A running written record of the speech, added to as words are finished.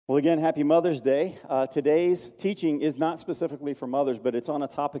Well, again, happy Mother's Day. Today's teaching is not specifically for mothers, but it's on a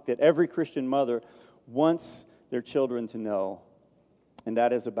topic that every Christian mother wants their children to know, and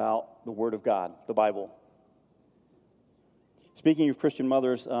that is about the Word of God, the Bible. Speaking of Christian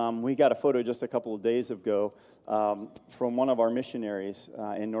mothers, we got a photo just a couple of days ago from one of our missionaries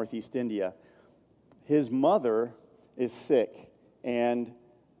in Northeast India. His mother is sick, and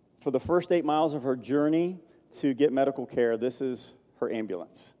for the first 8 miles of her journey to get medical care, this is her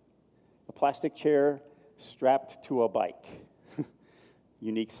ambulance. A plastic chair strapped to a bike.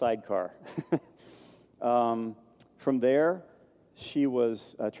 Unique sidecar. From there, she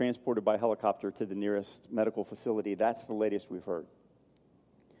was transported by helicopter to the nearest medical facility. That's the latest we've heard.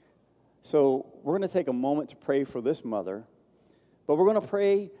 So we're going to take a moment to pray for this mother, but we're going to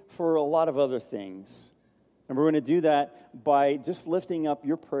pray for a lot of other things. And we're going to do that by just lifting up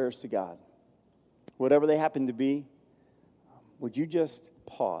your prayers to God. Whatever they happen to be, would you just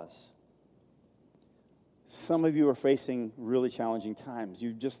pause? Some of you are facing really challenging times.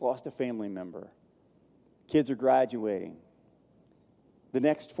 You've just lost a family member. Kids are graduating. The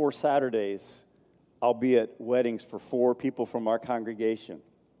next 4 Saturdays, I'll be at weddings for 4 people from our congregation.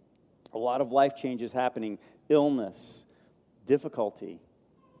 A lot of life changes happening. Illness, difficulty,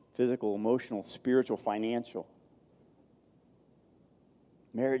 physical, emotional, spiritual, financial.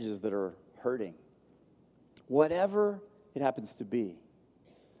 Marriages that are hurting. Whatever it happens to be,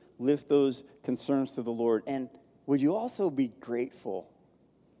 lift those concerns to the Lord. And would you also be grateful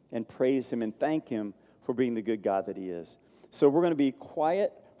and praise Him and thank Him for being the good God that He is? So we're going to be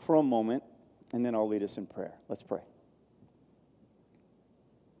quiet for a moment, and then I'll lead us in prayer. Let's pray.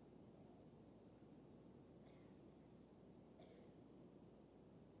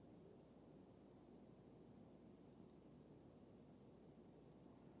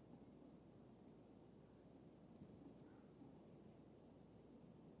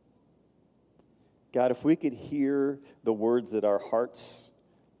 God, if we could hear the words that our hearts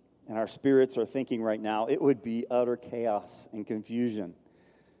and our spirits are thinking right now, it would be utter chaos and confusion.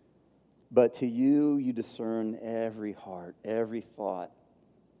 But to you, you discern every heart, every thought,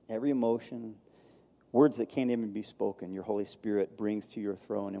 every emotion, words that can't even be spoken. Your Holy Spirit brings to your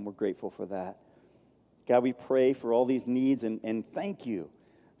throne, and we're grateful for that. God, we pray for all these needs, and thank you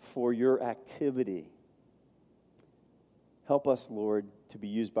for your activity. Help us, Lord, to be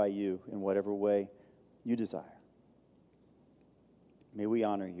used by you in whatever way you desire. May we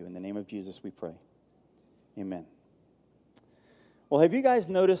honor you. In the name of Jesus we pray. Amen. Well, have you guys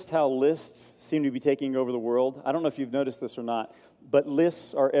noticed how lists seem to be taking over the world? I don't know if you've noticed this or not, but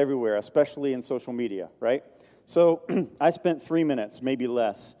lists are everywhere, especially in social media, right? So I spent 3 minutes, maybe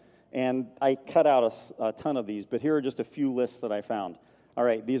less, and I cut out a ton of these, but here are just a few lists that I found. All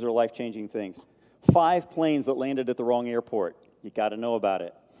right, these are life-changing things. 5 planes that landed at the wrong airport. You got to know about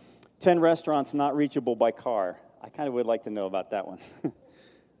it. 10 restaurants not reachable by car. I kind of would like to know about that one.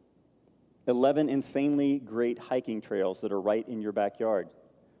 11 insanely great hiking trails that are right in your backyard.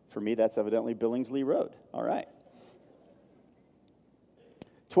 For me, that's evidently Billingsley Road. All right.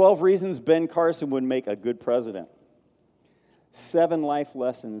 12 reasons Ben Carson would make a good president. 7 life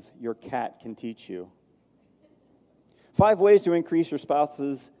lessons your cat can teach you. 5 ways to increase your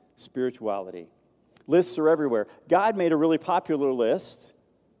spouse's spirituality. Lists are everywhere. God made a really popular list.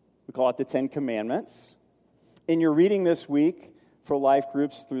 We call it the 10 Commandments. In your reading this week for life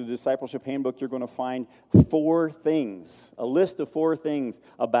groups through the Discipleship Handbook, you're going to find 4 things, a list of 4 things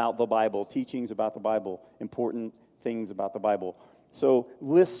about the Bible, teachings about the Bible, important things about the Bible. So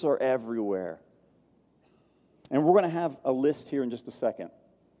lists are everywhere. And we're going to have a list here in just a second.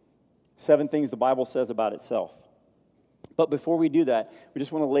 7 things the Bible says about itself. But before we do that, we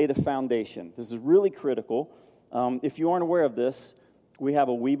just want to lay the foundation. This is really critical. If you aren't aware of this, we have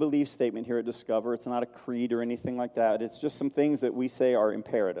a We Believe statement here at Discover. It's not a creed or anything like that. It's just some things that we say are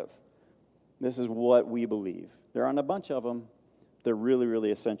imperative. This is what we believe. There aren't a bunch of them. They're really,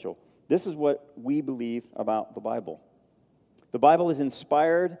 really essential. This is what we believe about the Bible. The Bible is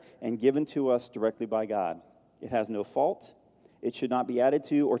inspired and given to us directly by God. It has no fault. It should not be added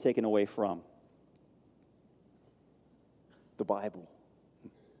to or taken away from. The Bible.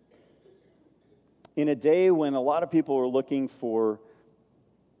 In a day when a lot of people are looking for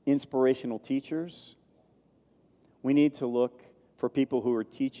inspirational teachers, we need to look for people who are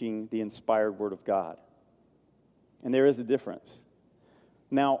teaching the inspired Word of God. And there is a difference.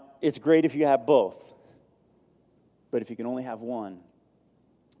 Now, it's great if you have both, but if you can only have one,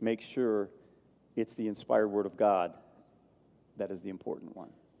 make sure it's the inspired Word of God that is the important one.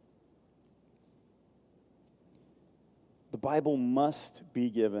 The Bible must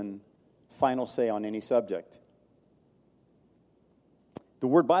be given final say on any subject. The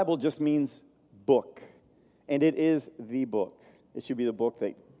word Bible just means book, and it is the book. It should be the book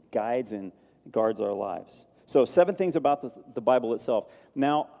that guides and guards our lives. So 7 things about the Bible itself.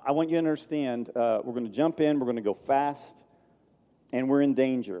 Now, I want you to understand, we're going to jump in, we're going to go fast, and we're in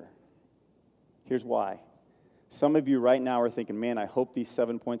danger. Here's why. Some of you right now are thinking, man, I hope these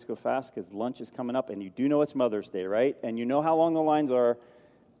 7 points go fast because lunch is coming up, and you do know it's Mother's Day, right? And you know how long the lines are.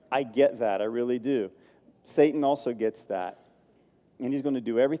 I get that, I really do. Satan also gets that, and he's going to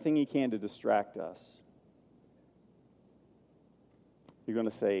do everything he can to distract us. You're going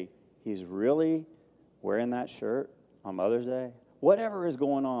to say, he's really wearing that shirt on Mother's Day? Whatever is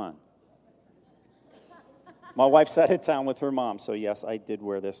going on. My wife's out of town with her mom, so yes, I did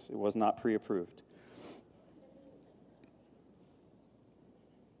wear this. It was not pre-approved.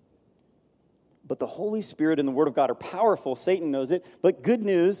 But the Holy Spirit and the Word of God are powerful. Satan knows it. But good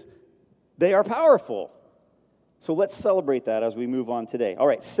news, they are powerful. So let's celebrate that as we move on today. All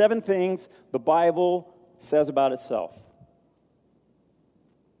right, 7 things the Bible says about itself.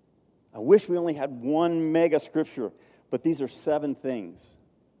 I wish we only had one mega scripture, but these are 7 things.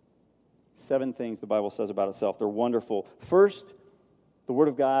 7 things the Bible says about itself. They're wonderful. First, the Word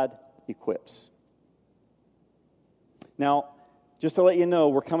of God equips. Now, just to let you know,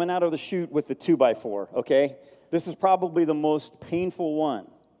 we're coming out of the chute with the 2x4, okay? This is probably the most painful one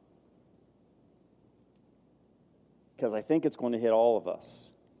because I think it's going to hit all of us.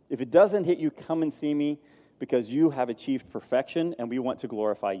 If it doesn't hit you, come and see me because you have achieved perfection and we want to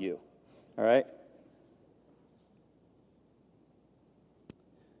glorify you, all right?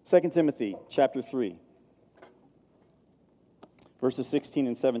 2 Timothy chapter 3, verses 16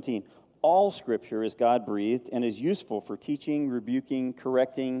 and 17. All Scripture is God-breathed and is useful for teaching, rebuking,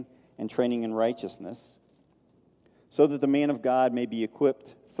 correcting, and training in righteousness, so that the man of God may be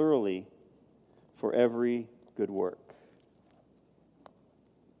equipped thoroughly for every good work.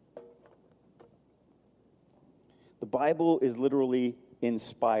 The Bible is literally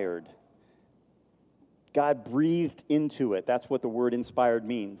inspired. God breathed into it. That's what the word inspired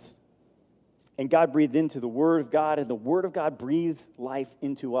means. And God breathed into the Word of God, and the Word of God breathes life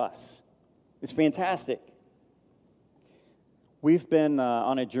into us. It's fantastic. We've been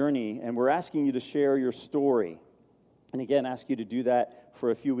on a journey, and we're asking you to share your story. And again, ask you to do that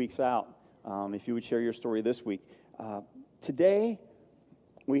for a few weeks out, if you would share your story this week. Today,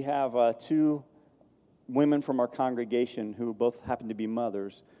 we have 2 women from our congregation who both happen to be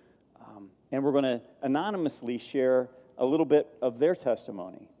mothers, and we're going to anonymously share a little bit of their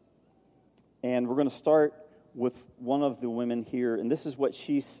testimony. And we're going to start with one of the women here, and this is what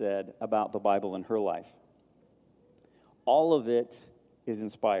she said about the Bible in her life. All of it is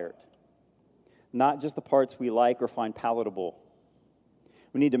inspired, not just the parts we like or find palatable.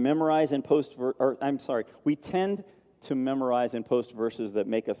 We need to memorize and we tend to memorize and post verses that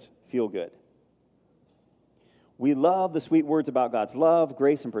make us feel good. We love the sweet words about God's love,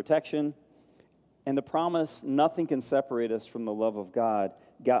 grace, and protection, and the promise nothing can separate us from the love of God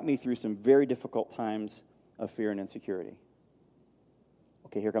got me through some very difficult times of fear and insecurity.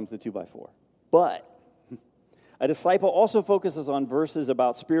 Okay, here comes the 2x4. But a disciple also focuses on verses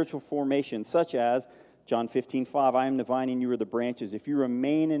about spiritual formation, such as John 15:5, I am the vine and you are the branches. If you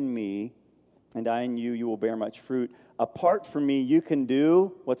remain in me and I in you, you will bear much fruit. Apart from me, you can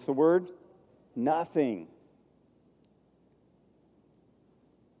do, what's the word? Nothing.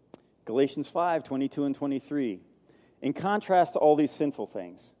 Galatians 5:22 and 23. In contrast to all these sinful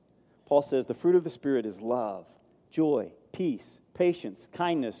things, Paul says the fruit of the Spirit is love, joy, peace, patience,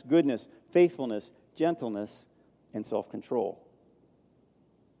 kindness, goodness, faithfulness, gentleness, and self-control.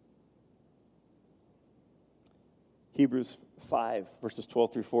 Hebrews 5, verses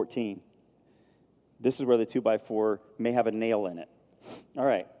 12 through 14. This is where the 2x4 may have a nail in it. All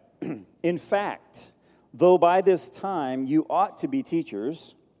right. In fact, though by this time you ought to be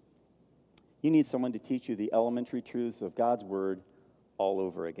teachers, you need someone to teach you the elementary truths of God's Word all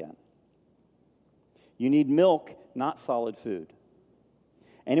over again. You need milk, not solid food.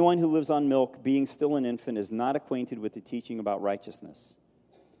 Anyone who lives on milk, being still an infant, is not acquainted with the teaching about righteousness.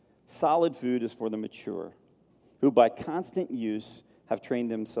 Solid food is for the mature, who by constant use have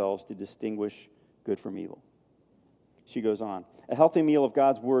trained themselves to distinguish good from evil. She goes on. A healthy meal of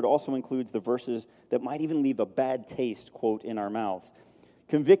God's Word also includes the verses that might even leave a bad taste, quote, in our mouths.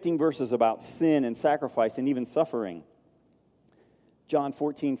 Convicting verses about sin and sacrifice and even suffering. John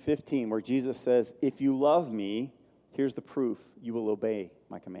 14:15, where Jesus says, if you love me, here's the proof, you will obey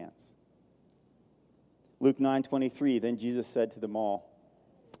my commands. Luke 9:23, then Jesus said to them all,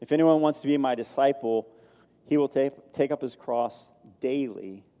 if anyone wants to be my disciple, he will take up his cross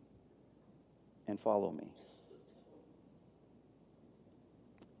daily and follow me.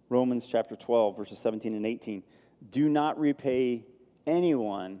 Romans chapter 12, verses 17 and 18. Do not repay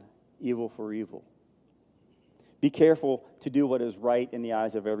anyone evil for evil. Be careful to do what is right in the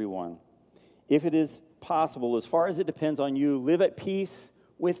eyes of everyone. If it is possible, as far as it depends on you, live at peace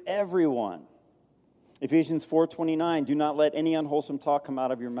with everyone. Ephesians 4:29, do not let any unwholesome talk come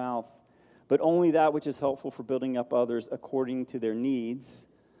out of your mouth, but only that which is helpful for building up others according to their needs,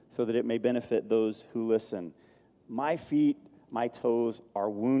 so that it may benefit those who listen. My feet, my toes are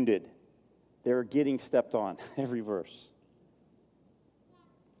wounded. They're getting stepped on, every verse.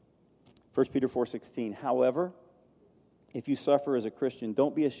 1 Peter 4:16, however, if you suffer as a Christian,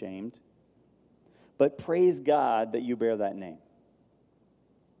 don't be ashamed, but praise God that you bear that name.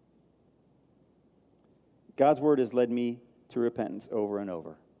 God's word has led me to repentance over and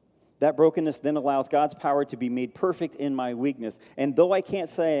over. That brokenness then allows God's power to be made perfect in my weakness. And though I can't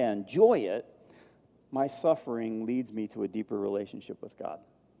say I enjoy it, my suffering leads me to a deeper relationship with God.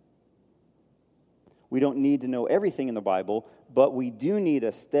 We don't need to know everything in the Bible, but we do need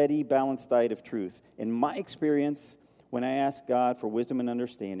a steady, balanced diet of truth. In my experience, when I ask God for wisdom and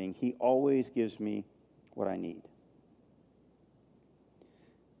understanding, He always gives me what I need.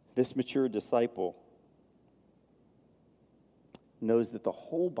 This mature disciple knows that the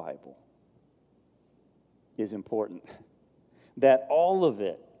whole Bible is important, that all of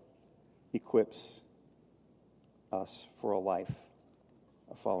it equips us for a life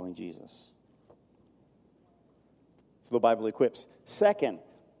of following Jesus. So the Bible equips. Second,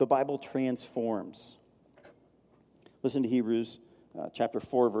 the Bible transforms. Listen to Hebrews chapter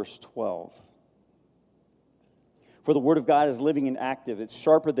 4, verse 12. For the word of God is living and active. It's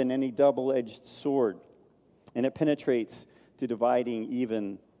sharper than any double-edged sword, and it penetrates to dividing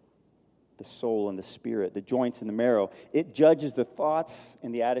even the soul and the spirit, the joints and the marrow. It judges the thoughts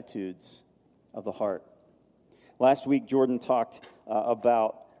and the attitudes of the heart. Last week, Jordan talked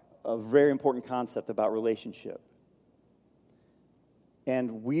about a very important concept about relationship.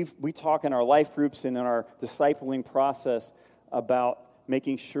 And we talk in our life groups and in our discipling process about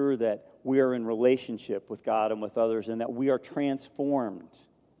making sure that we are in relationship with God and with others, and that we are transformed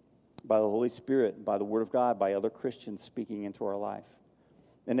by the Holy Spirit, by the Word of God, by other Christians speaking into our life,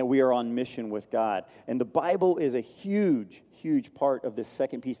 and that we are on mission with God. And the Bible is a huge, huge part of this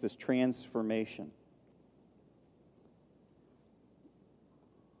second piece, this transformation.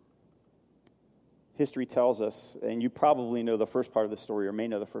 History tells us, and you probably know the first part of the story, or may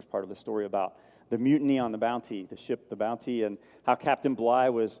know the first part of the story, about the mutiny on the Bounty, the ship, the Bounty, and how Captain Bligh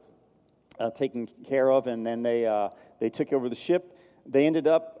was taken care of, and then they took over the ship. They ended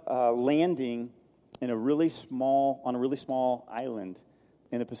up landing on a really small island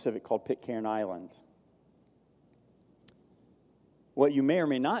in the Pacific called Pitcairn Island. What you may or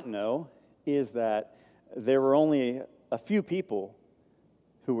may not know is that there were only a few people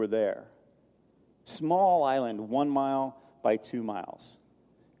who were there. Small island, 1 mile by 2 miles.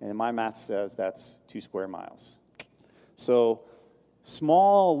 And my math says that's 2 square miles. So,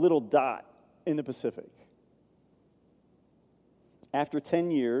 small little dot in the Pacific. After 10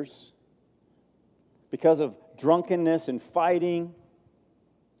 years, because of drunkenness and fighting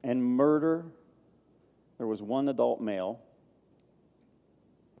and murder, there was 1 adult male,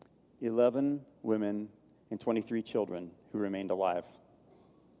 11 women, and 23 children who remained alive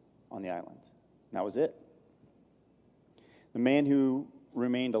on the island. And that was it. The man who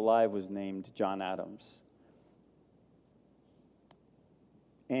remained alive was named John Adams.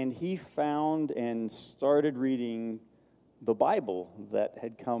 And he found and started reading the Bible that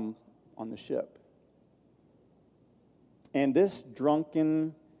had come on the ship. And this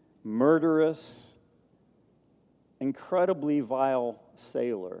drunken, murderous, incredibly vile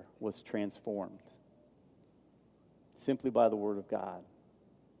sailor was transformed simply by the Word of God.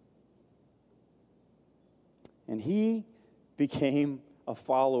 And he became a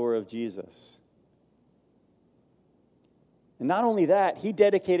follower of Jesus. And not only that, he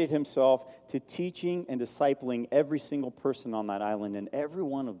dedicated himself to teaching and discipling every single person on that island, and every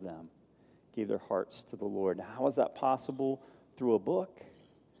one of them gave their hearts to the Lord. Now, how is that possible? Through a book?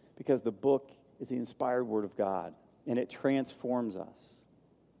 Because the book is the inspired Word of God, and it transforms us.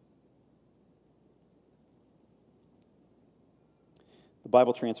 The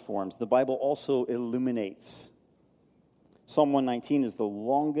Bible transforms. The Bible also illuminates. Psalm 119 is the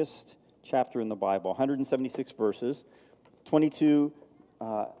longest chapter in the Bible, 176 verses, 22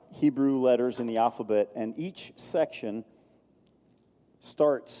 Hebrew letters in the alphabet, and each section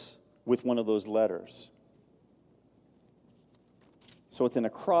starts with one of those letters. So it's an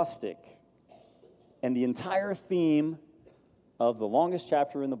acrostic, and the entire theme of the longest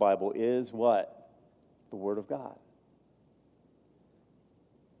chapter in the Bible is what? The Word of God.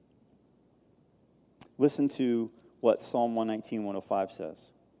 listen to what Psalm 119, 105 says.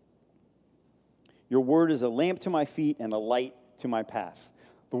 Your word is a lamp to my feet and a light to my path.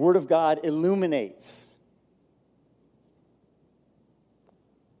 The word of God illuminates.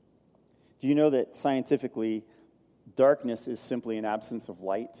 Do you know that scientifically, darkness is simply an absence of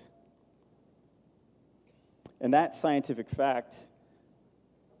light? And that scientific fact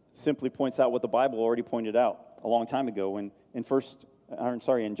simply points out what the Bible already pointed out a long time ago. When in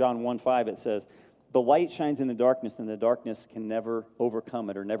John 1:5 it says, "The light shines in the darkness, and the darkness can never overcome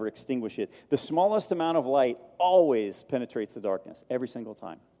it or never extinguish it." The smallest amount of light always penetrates the darkness, every single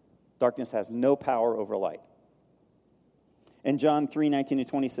time. Darkness has no power over light. And John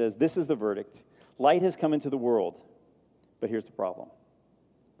 3:19-20 says, "This is the verdict. Light has come into the world." But here's the problem.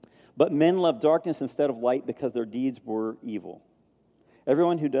 "But men love darkness instead of light because their deeds were evil.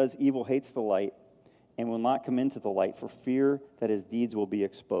 Everyone who does evil hates the light and will not come into the light for fear that his deeds will be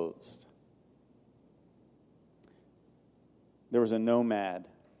exposed." There was a nomad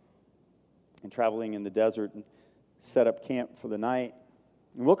and traveling in the desert and set up camp for the night.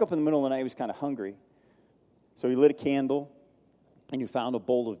 He woke up in the middle of the night. He was kind of hungry. So he lit a candle and he found a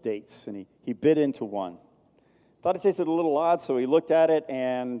bowl of dates, and he bit into one. Thought it tasted a little odd, so he looked at it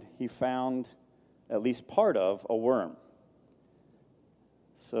and he found at least part of a worm.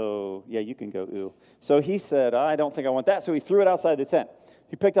 So, yeah, you can go, ooh. So he said, "I don't think I want that." So he threw it outside the tent.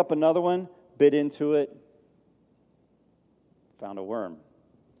 He picked up another one, bit into it, found a worm.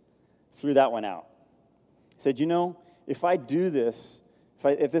 Threw that one out. He said, if I do this,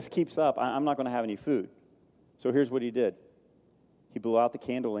 if this keeps up, I'm not going to have any food. So here's what he did. He blew out the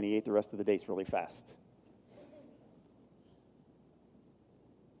candle and he ate the rest of the dates really fast.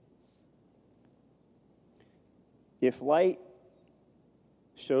 If light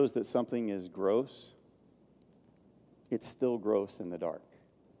shows that something is gross, it's still gross in the dark.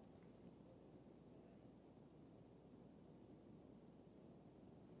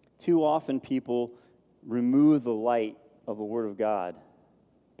 Too often people remove the light of the Word of God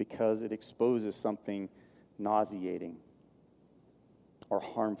because it exposes something nauseating or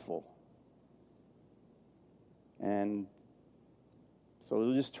harmful. And so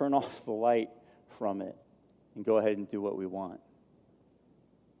we'll just turn off the light from it and go ahead and do what we want.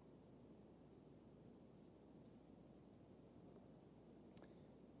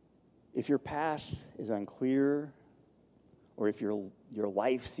 If your path is unclear, or if your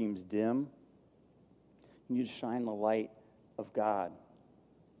life seems dim, you need to shine the light of God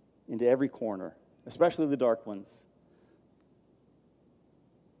into every corner, especially the dark ones.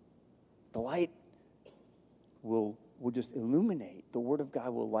 The light will just illuminate. The Word of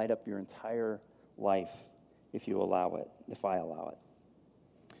God will light up your entire life if you allow it, if I allow it.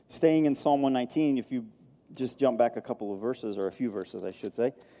 Staying in Psalm 119, if you just jump back a couple of verses, or a few verses, I should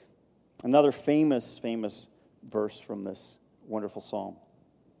say, another famous verse from this wonderful psalm.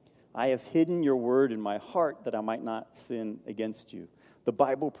 "I have hidden your word in my heart that I might not sin against you." The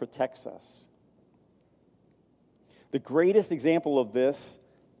Bible protects us. The greatest example of this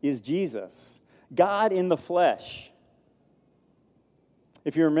is Jesus, God in the flesh.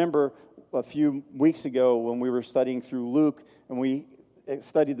 If you remember a few weeks ago when we were studying through Luke and we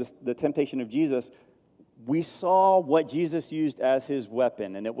studied the temptation of Jesus, we saw what Jesus used as his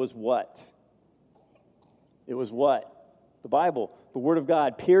weapon, and it was what? It was what? The Bible, the Word of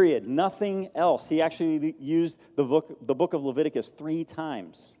God, period. Nothing else. He actually used the book of Leviticus 3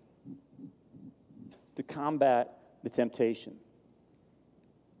 times to combat the temptation.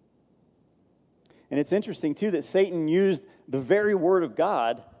 And it's interesting, too, that Satan used the very Word of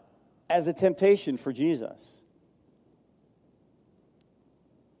God as a temptation for Jesus.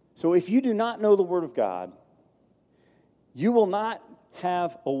 So if you do not know the Word of God, you will not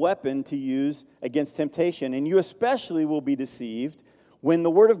have a weapon to use against temptation, and you especially will be deceived when the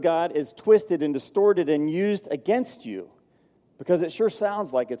Word of God is twisted and distorted and used against you, because it sure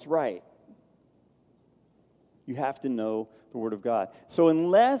sounds like it's right. You have to know the Word of God. So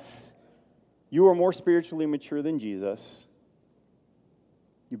unless you are more spiritually mature than Jesus,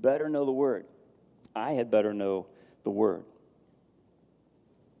 you better know the Word. I had better know the Word.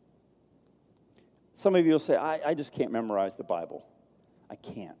 Some of you will say, I just can't memorize the Bible. I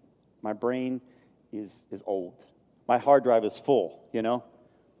can't. My brain is old. My hard drive is full, Well,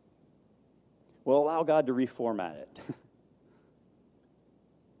 allow God to reformat it.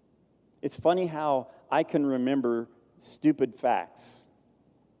 It's funny how I can remember stupid facts.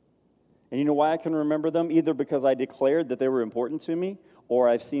 And you know why I can remember them? Either because I declared that they were important to me, or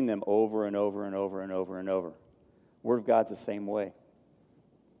I've seen them over and over and over and over and over. Word of God's the same way.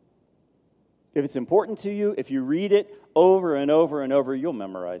 If it's important to you, if you read it over and over and over, you'll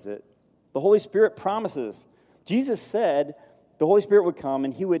memorize it. The Holy Spirit promises. Jesus said the Holy Spirit would come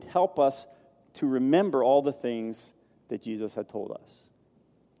and he would help us to remember all the things that Jesus had told us.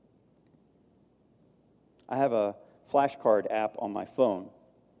 I have a flashcard app on my phone,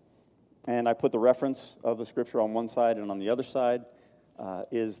 and I put the reference of the scripture on one side, and on the other side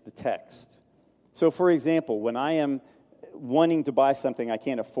is the text. So, for example, when I am wanting to buy something I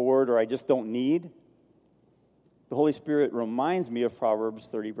can't afford or I just don't need, the Holy Spirit reminds me of Proverbs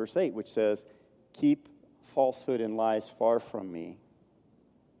 30, verse 8, which says, "Keep falsehood and lies far from me.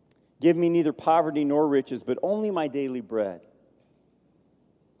 Give me neither poverty nor riches, but only my daily bread."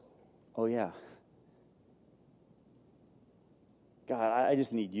 Oh, yeah. God, I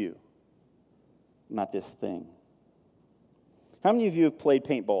just need you, not this thing. How many of you have played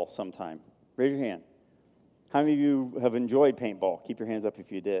paintball sometime? Raise your hand. How many of you have enjoyed paintball? Keep your hands up if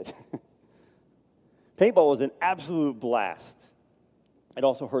you did. Paintball is an absolute blast. It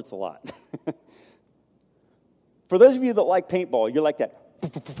also hurts a lot. For those of you that like paintball, you like that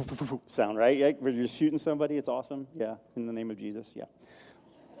sound, right? Where you're just shooting somebody, it's awesome. Yeah, in the name of Jesus, yeah.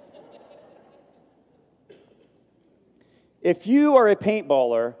 If you are a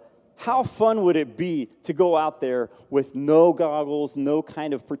paintballer, how fun would it be to go out there with no goggles, no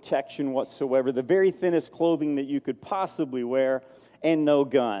kind of protection whatsoever, the very thinnest clothing that you could possibly wear, and no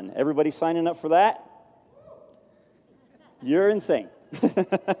gun? Everybody signing up for that? You're insane.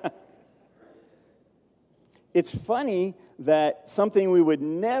 It's funny that something we would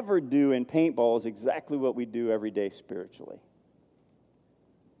never do in paintball is exactly what we do every day spiritually.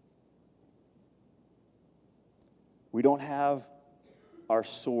 We don't have our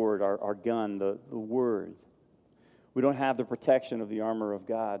sword, our gun, the word. We don't have the protection of the armor of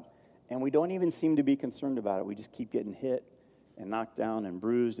God. And we don't even seem to be concerned about it. We just keep getting hit and knocked down and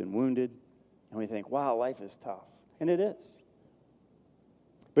bruised and wounded. And we think, wow, life is tough. And it is.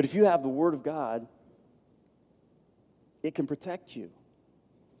 But if you have the word of God, it can protect you.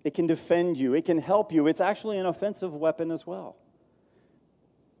 It can defend you. It can help you. It's actually an offensive weapon as well.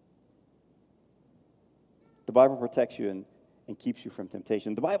 The Bible protects you and keeps you from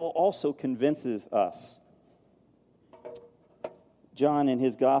temptation. The Bible also convinces us. John, in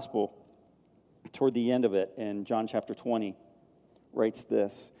his gospel, toward the end of it, in John chapter 20, writes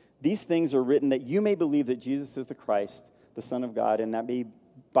this: "These things are written that you may believe that Jesus is the Christ, the Son of God, and that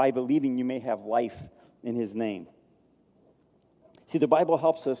by believing you may have life in his name." See, the Bible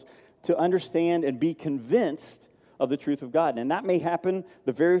helps us to understand and be convinced of the truth of God. And that may happen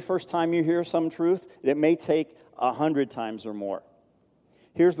the very first time you hear some truth. It may take 100 times or more.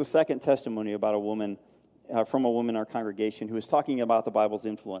 Here's the second testimony about a woman, from a woman in our congregation who was talking about the Bible's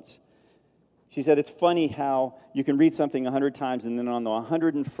influence. She said, it's funny how you can read something 100 times and then on the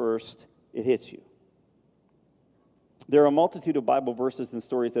 101st, it hits you. There are a multitude of Bible verses and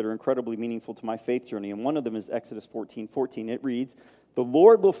stories that are incredibly meaningful to my faith journey, and one of them is Exodus 14:14. It reads, "The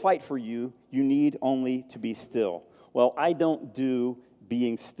Lord will fight for you. You need only to be still." Well, I don't do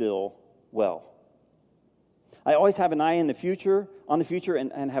being still well. I always have an eye on the future,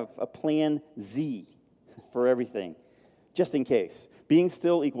 and have a plan Z for everything, just in case. Being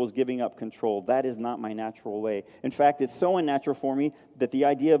still equals giving up control. That is not my natural way. In fact, it's so unnatural for me that the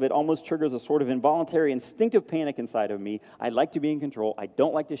idea of it almost triggers a sort of involuntary, instinctive panic inside of me. I like to be in control. I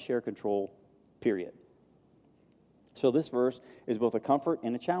don't like to share control, period. So this verse is both a comfort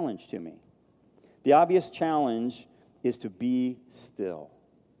and a challenge to me. The obvious challenge is to be still,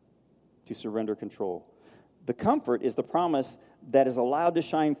 to surrender control. The comfort is the promise that is allowed to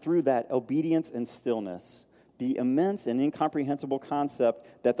shine through that obedience and stillness, the immense and incomprehensible concept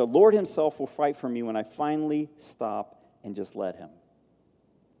that the Lord himself will fight for me when I finally stop and just let him.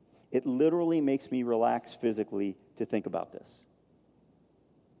 It literally makes me relax physically to think about this.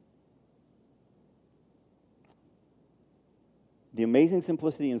 The amazing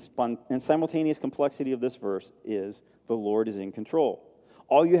simplicity and simultaneous complexity of this verse is the Lord is in control.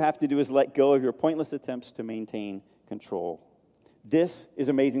 All you have to do is let go of your pointless attempts to maintain control. This is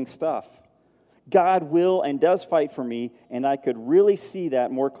amazing stuff. God will and does fight for me, and I could really see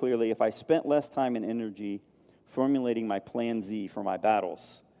that more clearly if I spent less time and energy formulating my plan Z for my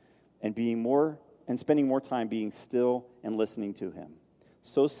battles and spending more time being still and listening to him.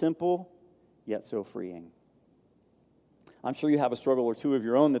 So simple, yet so freeing. I'm sure you have a struggle or two of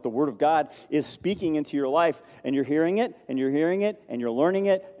your own that the Word of God is speaking into your life, and you're hearing it, and you're hearing it, and you're learning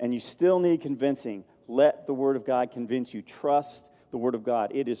it, and you still need convincing. Let the Word of God convince you. Trust the Word of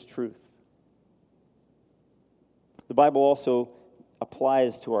God. It is truth. The Bible also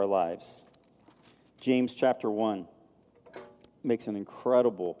applies to our lives. James chapter 1 makes an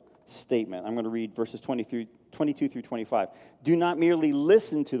incredible statement. I'm going to read verses 23 22 through 25. Do not merely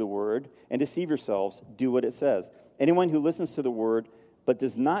listen to the word and deceive yourselves. Do what it says. Anyone who listens to the word but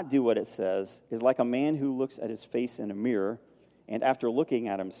does not do what it says is like a man who looks at his face in a mirror and after looking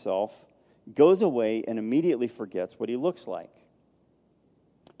at himself goes away and immediately forgets what he looks like.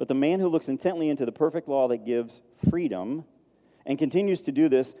 But the man who looks intently into the perfect law that gives freedom and continues to do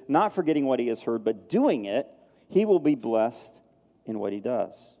this, not forgetting what he has heard, but doing it, he will be blessed in what he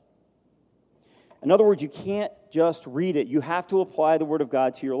does. In other words, you can't just read it. You have to apply the Word of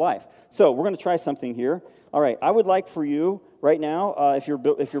God to your life. So we're going to try something here. All right, I would like for you right now, if you're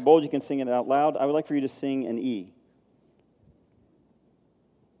bold, you can sing it out loud. I would like for you to sing an E.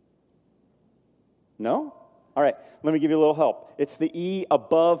 No? All right, let me give you a little help. It's the E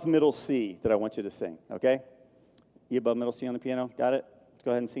above middle C that I want you to sing, okay? E above middle C on the piano. Got it? Let's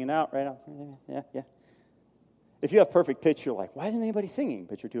go ahead and sing it out right now. Yeah. If you have perfect pitch, you're like, why isn't anybody singing?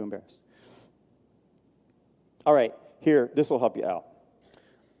 But you're too embarrassed. All right, here, this will help you out.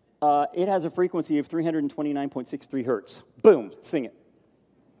 It has a frequency of 329.63 hertz. Boom, sing it.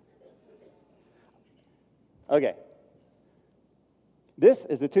 Okay. This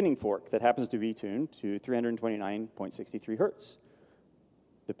is the tuning fork that happens to be tuned to 329.63 hertz.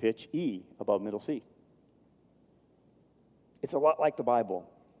 The pitch E above middle C. It's a lot like the Bible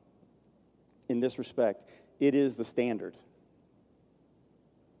in this respect. It is the standard.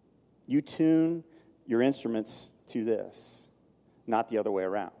 You tune your instruments to this, not the other way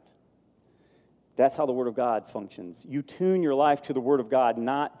around. That's how the Word of God functions. You tune your life to the Word of God,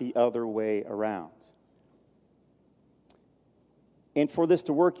 not the other way around. And for this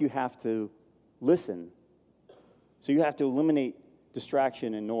to work, you have to listen. So you have to eliminate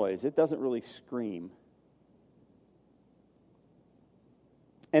distraction and noise. It doesn't really scream.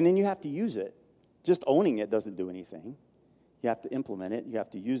 And then you have to use it. Just owning it doesn't do anything. You have to implement it. You have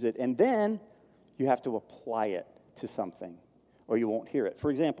to use it. And then you have to apply it to something, or you won't hear it. For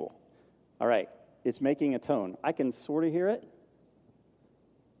example, all right, it's making a tone. I can sort of hear it.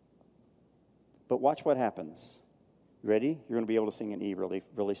 But watch what happens. Ready? You're going to be able to sing an E really,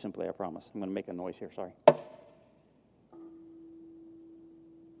 really simply, I promise. I'm going to make a noise here, sorry.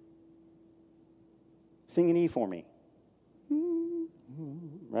 Sing an E for me.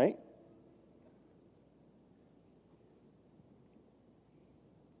 Right?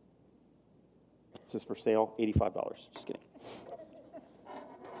 This is for sale, $85. Just kidding.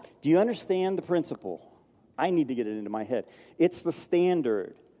 Do you understand the principle? I need to get it into my head. It's the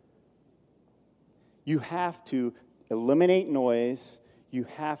standard. You have to eliminate noise. You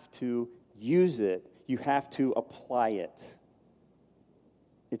have to use it. You have to apply it.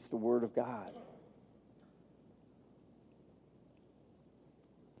 It's the Word of God.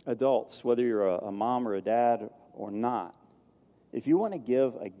 Adults, whether you're a mom or a dad or not, if you want to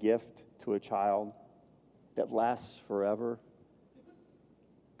give a gift to a child that lasts forever,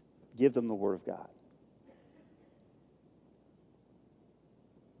 give them the Word of God.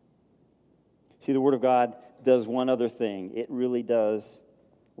 See, the Word of God does one other thing. It really does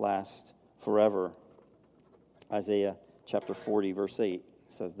last forever. Isaiah chapter 40, verse 8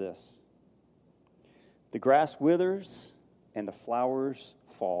 says this. The grass withers and the flowers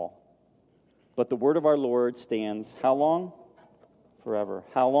fall, but the word of our Lord stands how long? Forever.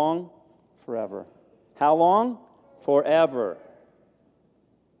 How long? Forever. How long? Forever.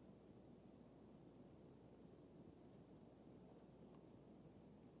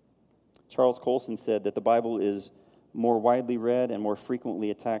 Charles Colson said that the Bible is more widely read and more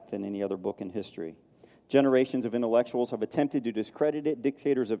frequently attacked than any other book in history. Generations of intellectuals have attempted to discredit it.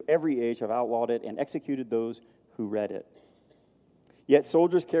 Dictators of every age have outlawed it and executed those who read it. Yet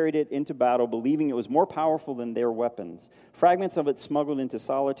soldiers carried it into battle, believing it was more powerful than their weapons. Fragments of it smuggled into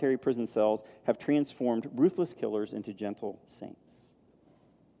solitary prison cells have transformed ruthless killers into gentle saints.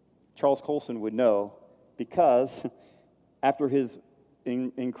 Charles Colson would know because after his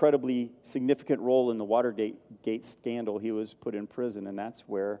incredibly significant role in the Watergate scandal, he was put in prison, and that's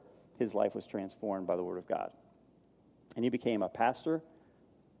where his life was transformed by the Word of God. And he became a pastor,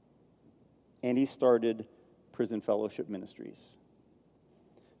 and he started prison fellowship ministries.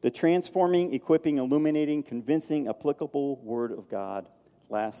 The transforming, equipping, illuminating, convincing, applicable Word of God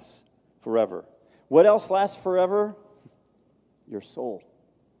lasts forever. What else lasts forever? Your soul.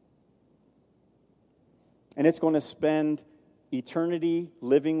 And it's going to spend eternity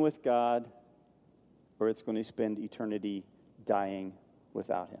living with God, or it's going to spend eternity dying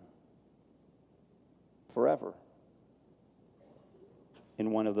without Him. Forever.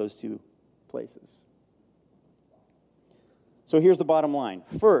 In one of those two places. So here's the bottom line.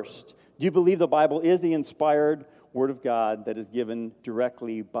 First, do you believe the Bible is the inspired Word of God that is given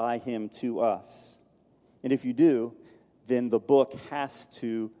directly by Him to us? And if you do, then the book has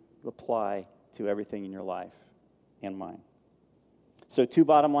to apply to everything in your life and mine. So 2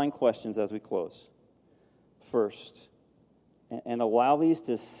 bottom line questions as we close. First, and allow these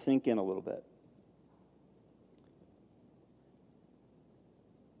to sink in a little bit.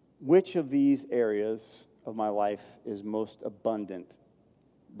 Which of these areas of my life is most abundant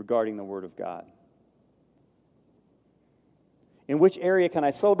regarding the Word of God? In which area can I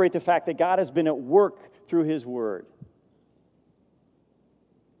celebrate the fact that God has been at work through His Word?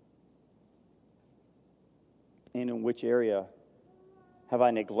 And in which area have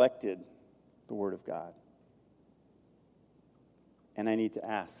I neglected the Word of God? And I need to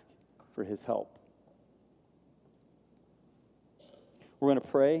ask for His help. We're going to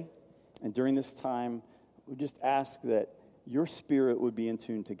pray, and during this time, we just ask that your spirit would be in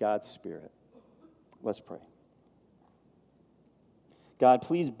tune to God's Spirit. Let's pray. God,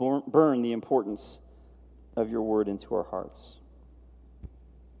 please burn the importance of your word into our hearts.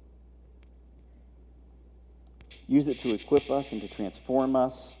 Use it to equip us and to transform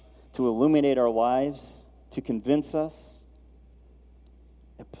us, to illuminate our lives, to convince us.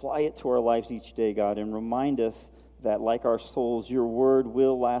 Apply it to our lives each day, God, and remind us that, like our souls, your word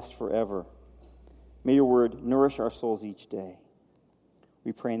will last forever. May your word nourish our souls each day.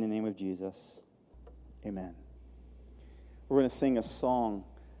 We pray in the name of Jesus. Amen. We're going to sing a song,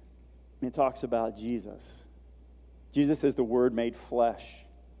 and it talks about Jesus. Jesus is the Word made flesh.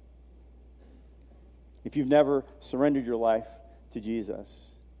 If you've never surrendered your life to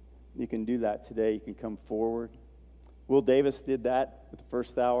Jesus, you can do that today. You can come forward. Will Davis did that at the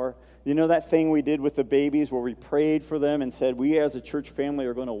first hour. You know that thing we did with the babies where we prayed for them and said, we as a church family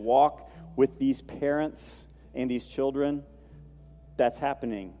are going to walk with these parents and these children? That's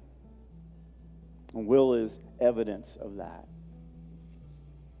happening. And Will is evidence of that.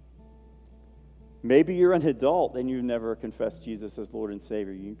 Maybe you're an adult and you've never confessed Jesus as Lord and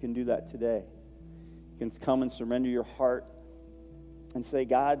Savior. You can do that today. You can come and surrender your heart and say,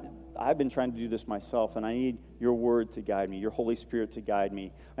 God, I've been trying to do this myself, and I need your word to guide me, your Holy Spirit to guide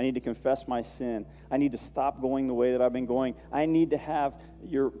me. I need to confess my sin. I need to stop going the way that I've been going. I need to have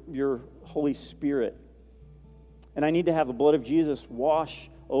your Holy Spirit. And I need to have the blood of Jesus wash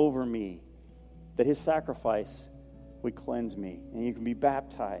over me, that his sacrifice would cleanse me, and you can be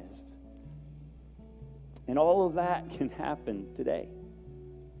baptized. And all of that can happen today.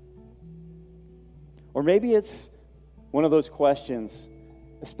 Or maybe it's one of those questions,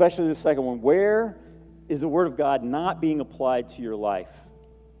 especially the second one, where is the Word of God not being applied to your life?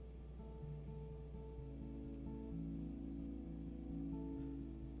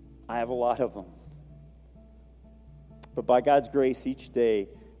 I have a lot of them. But by God's grace, each day,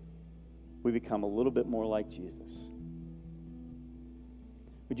 we become a little bit more like Jesus.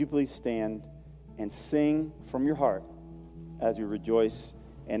 Would you please stand and sing from your heart as we rejoice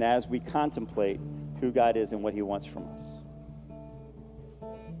and as we contemplate who God is and what he wants from us?